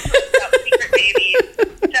talk to us about secret babies,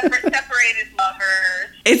 separated lovers.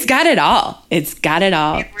 It's got it all. It's got it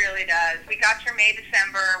all. It really does. We got your May,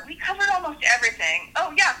 December. We covered almost everything.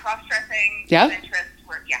 Oh, yeah, cross-dressing, yeah. Interests.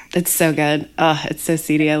 Yeah. It's so good. Oh, it's so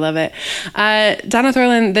seedy. I love it. Donna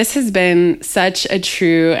Thorland, this has been such a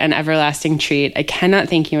true and everlasting treat. I cannot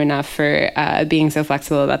thank you enough for being so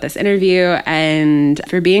flexible about this interview and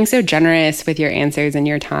for being so generous with your answers and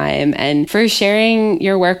your time and for sharing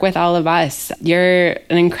your work with all of us. You're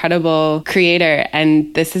an incredible creator,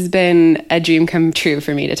 and this has been a dream come true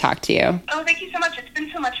for me to talk to you. Oh, thank you so much. It's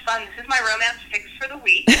been so much fun. This is my romance fix for the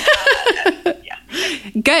week.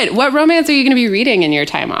 Good. What romance are you going to be reading in your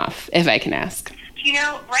time off, if I can ask?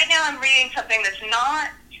 Right now I'm reading something that's not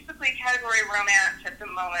typically category romance at the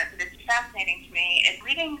moment, but it's fascinating to me. It's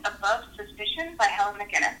reading Above Suspicion by Helen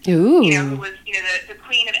McGinnis. Ooh. Who was, the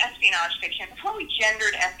queen of espionage fiction, totally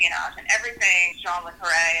gendered espionage and everything, Jean Le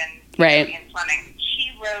Carré and Ian Fleming.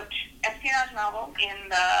 She wrote espionage novels in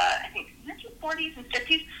the, I think, 1940s and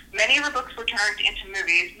 50s. Many of her books were turned into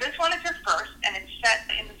movies. This one is her first, and it's set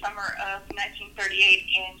in the summer of 1938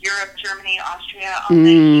 in Europe, Germany, Austria, on the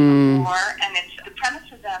eve of war, and the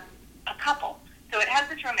premise is a couple. So it has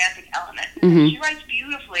this romantic element. Mm-hmm. She writes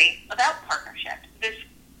beautifully about partnership. This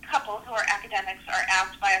couple, who are academics, are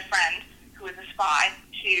asked by a friend who is a spy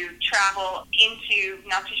to travel into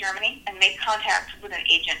Nazi Germany and make contact with an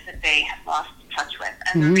agent that they have lost touch with.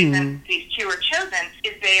 And the reason these two are chosen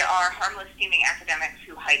is they are harmless-seeming academics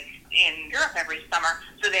who hike in Europe every summer,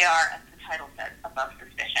 so they are, as the title says, above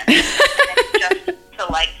suspicion. And it's just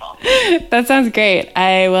delightful. That sounds great.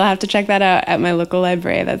 I will have to check that out at my local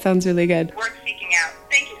library. That sounds really good. Worth seeking out.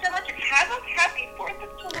 Thank you so much, and have a happy 4th of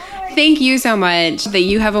July. Thank you so much. That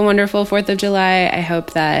you have a wonderful 4th of July. I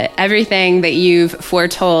hope that everything that you've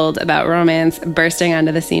foretold about romance bursting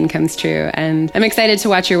onto the scene comes true. And I'm excited to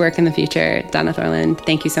watch your work in the future. Donna Thorland,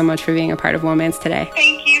 thank you so much for being a part of Womance today.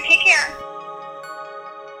 Thank you. Take care.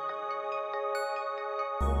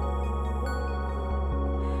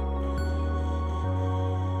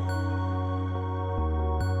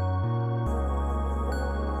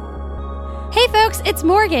 Hey folks, it's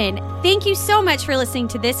Morgan. Thank you so much for listening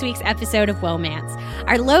to this week's episode of Womance.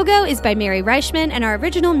 Our logo is by Mary Reichman, and our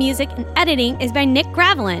original music and editing is by Nick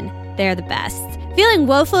Gravelin. They're the best. Feeling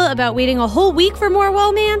woeful about waiting a whole week for more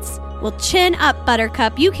Womance? Well, chin up,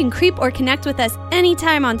 Buttercup. You can creep or connect with us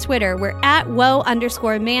anytime on Twitter. We're at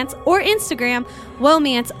 @wo_mance or Instagram,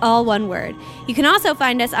 Womance, all one word. You can also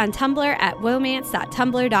find us on Tumblr at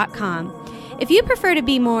womance.tumblr.com. If you prefer to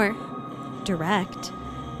be more direct,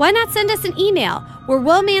 why not send us an email? We're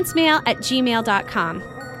womancemail@gmail.com.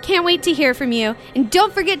 Can't wait to hear from you, and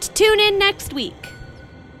don't forget to tune in next week.